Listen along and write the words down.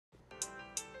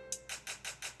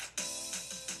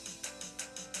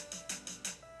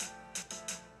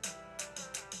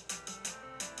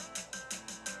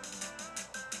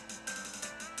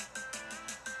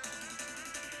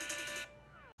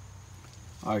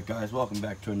Alright guys, welcome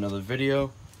back to another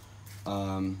video.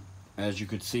 As you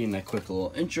could see in that quick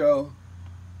little intro,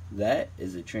 that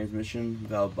is a transmission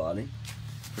valve body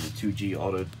for the 2G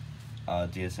auto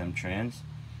DSM trans.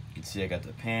 You can see I got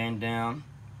the pan down,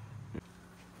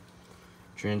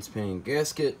 trans pan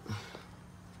gasket,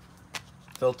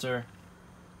 filter.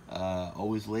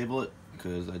 Always label it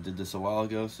because I did this a while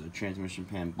ago. So transmission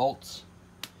pan bolts,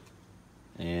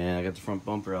 and I got the front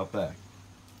bumper out back.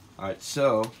 Alright,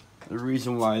 so the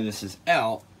reason why this is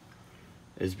out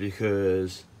is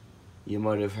because you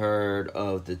might have heard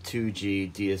of the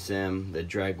 2G DSM, the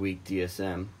drag week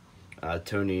DSM,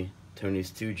 Tony's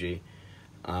 2G.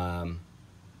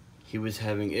 He was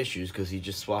having issues because he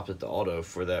just swapped it to auto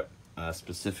for that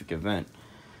specific event,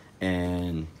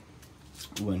 and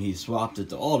when he swapped it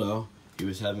to auto, he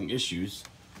was having issues.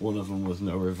 One of them was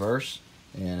no reverse,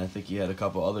 and I think he had a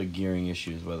couple other gearing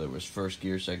issues, whether it was first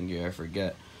gear, second gear, I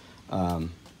forget.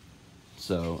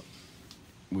 So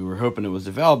we were hoping it was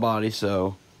the valve body,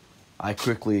 so I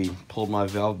quickly pulled my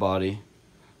valve body.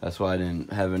 That's why I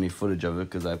didn't have any footage of it,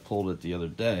 because I pulled it the other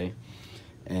day.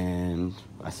 And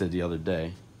I said the other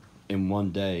day, in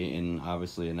one day, in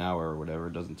obviously an hour or whatever.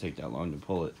 It doesn't take that long to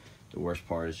pull it. The worst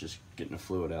part is just getting the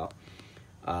fluid out.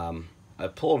 I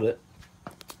pulled it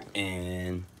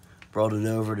and brought it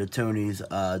over to Tony's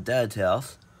dad's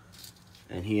house,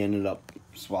 and he ended up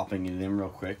swapping it in real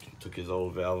quick. Took his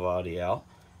old valve body out,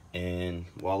 and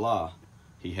voila,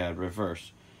 he had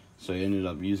reverse. So he ended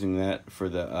up using that for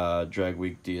the drag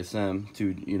week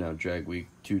DSM, drag week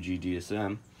 2G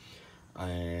DSM,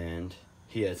 and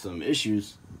he had some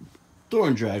issues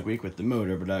during drag week with the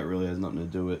motor, but that really has nothing to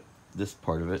do with this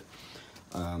part of it.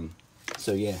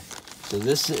 So yeah, so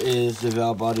this is the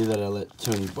valve body that I let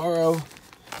Tony borrow.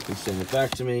 He sent it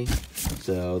back to me.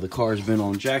 So the car's been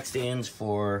on jack stands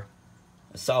for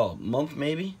a solid month,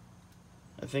 maybe.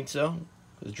 I think so.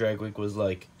 The drag week was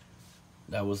like,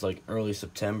 that was like early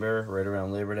September, right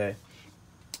around Labor Day.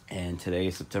 And today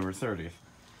is September 30th.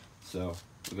 So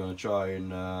we're gonna try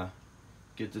and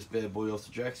get this bad boy off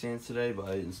the jack stands today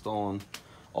by installing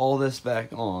all this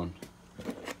back on.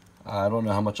 I don't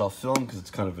know how much I'll film because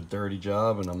it's kind of a dirty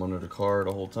job and I'm under the car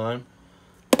the whole time.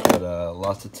 But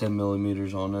lots of 10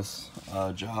 millimeters on this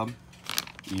job,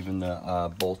 even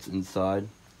the bolts inside.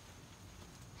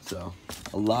 So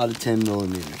a lot of 10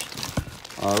 millimeters.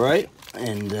 All right,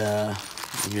 and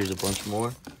here's a bunch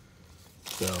more.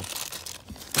 So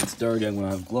it's dirty. I'm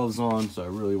gonna have gloves on, so I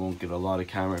really won't get a lot of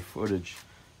camera footage.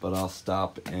 But I'll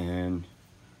stop and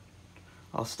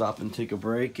take a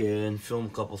break and film a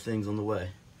couple things on the way.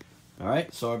 All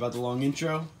right, sorry about the long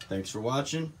intro. Thanks for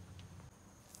watching.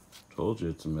 Told you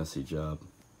it's a messy job.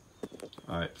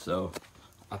 All right, so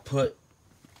I put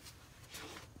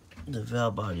the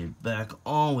valve body back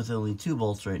on with only 2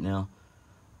 bolts right now.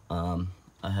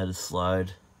 I had to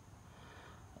slide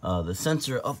the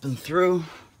sensor up and through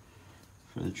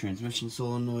for the transmission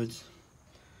solenoids.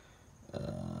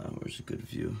 Where's a good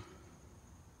view?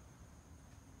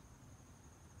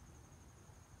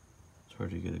 It's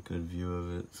hard to get a good view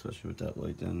of it, especially with that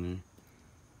light down there.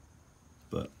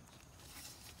 But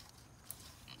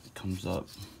it comes up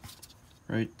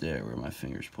right there where my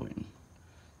finger's pointing.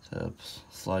 So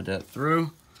slide that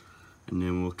through, and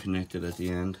then we'll connect it at the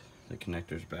end. The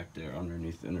connector's back there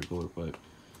underneath the intercooler pipe.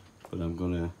 But I'm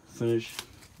gonna finish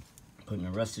putting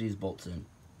the rest of these bolts in.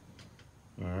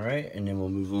 Alright, and then we'll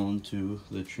move on to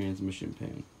the transmission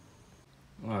pan.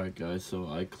 Alright guys, so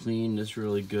I cleaned this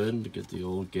really good to get the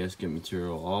old gasket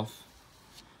material off.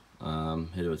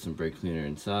 Hit it with some brake cleaner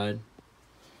inside.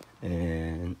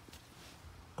 And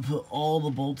I put all the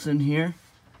bolts in here.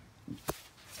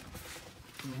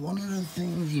 One of the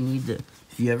things you need to,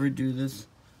 if you ever do this,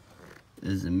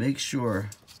 is to make sure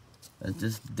that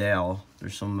this dowel,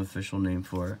 there's some official name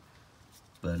for it,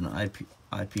 but an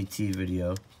IPT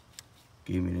video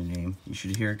gave me the name. You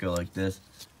should hear it go like this.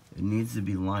 It needs to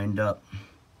be lined up.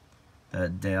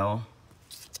 That dowel,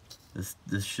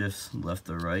 this shifts left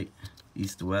to right,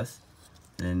 east to west,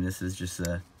 and this is just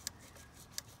a,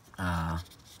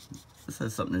 this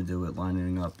has something to do with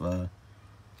lining up,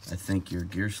 I think your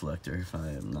gear selector, if I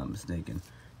am not mistaken.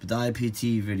 But the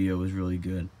IPT video was really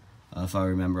good. If I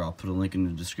remember, I'll put a link in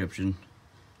the description.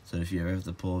 So if you ever have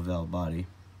to pull a valve body,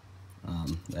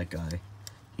 that guy,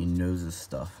 he knows his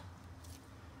stuff.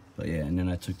 But yeah, and then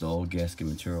I took the old gasket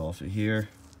material off of here.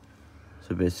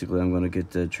 So basically I'm going to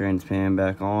get the trans pan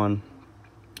back on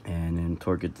and then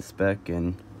torque it to spec,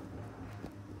 and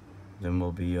then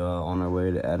we'll be on our way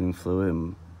to adding fluid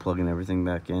and plugging everything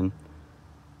back in.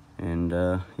 And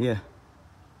yeah.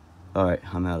 Alright,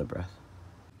 I'm out of breath.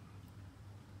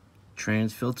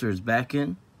 Trans filter is back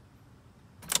in.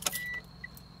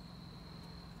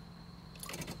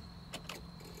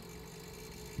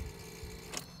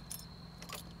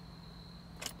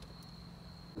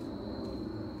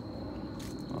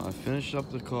 finished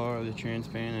up the car, the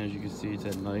transpan. As you can see, it's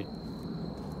at night.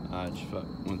 I just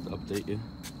wanted to update you.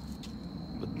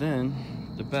 But then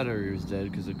the battery was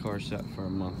dead because the car sat for a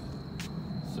month.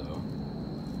 So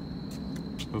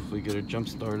hopefully get it jump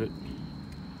started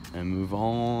and move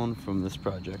on from this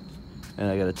project. And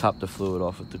I gotta top the fluid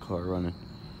off with the car running.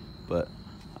 But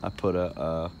I put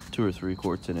a 2 or 3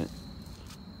 quarts in it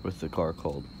with the car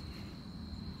cold.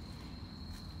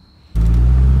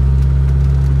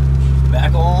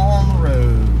 Back on the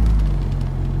road.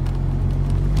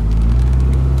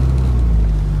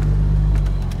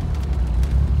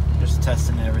 Just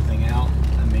testing everything out.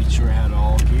 I made sure I had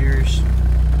all gears.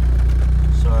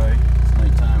 Sorry, it's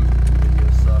nighttime. The video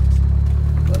sucks.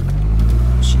 But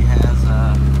she has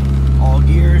all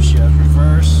gears. She has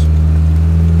reverse.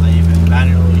 I even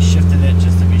manually shifted it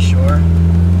just to be sure.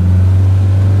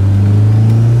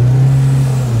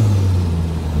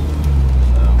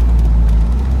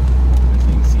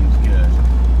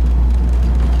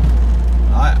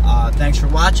 Thanks for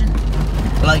watching.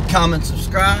 Like, comment,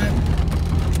 subscribe,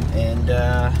 and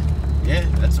yeah,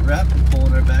 that's a wrap. I'm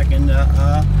pulling her back into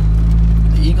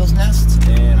the Eagle's Nest,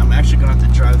 and I'm actually gonna have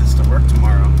to drive this to work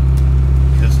tomorrow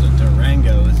because the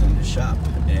Durango is in the shop,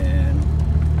 and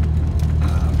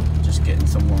just getting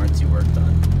some warranty work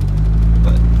done.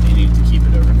 But they need to keep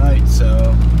it overnight,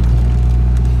 so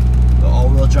the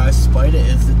all-wheel drive Spider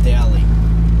is the daily.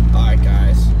 All right,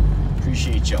 guys,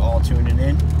 appreciate you all tuning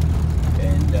in.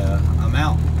 And I'm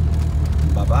out.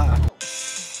 Bye-bye.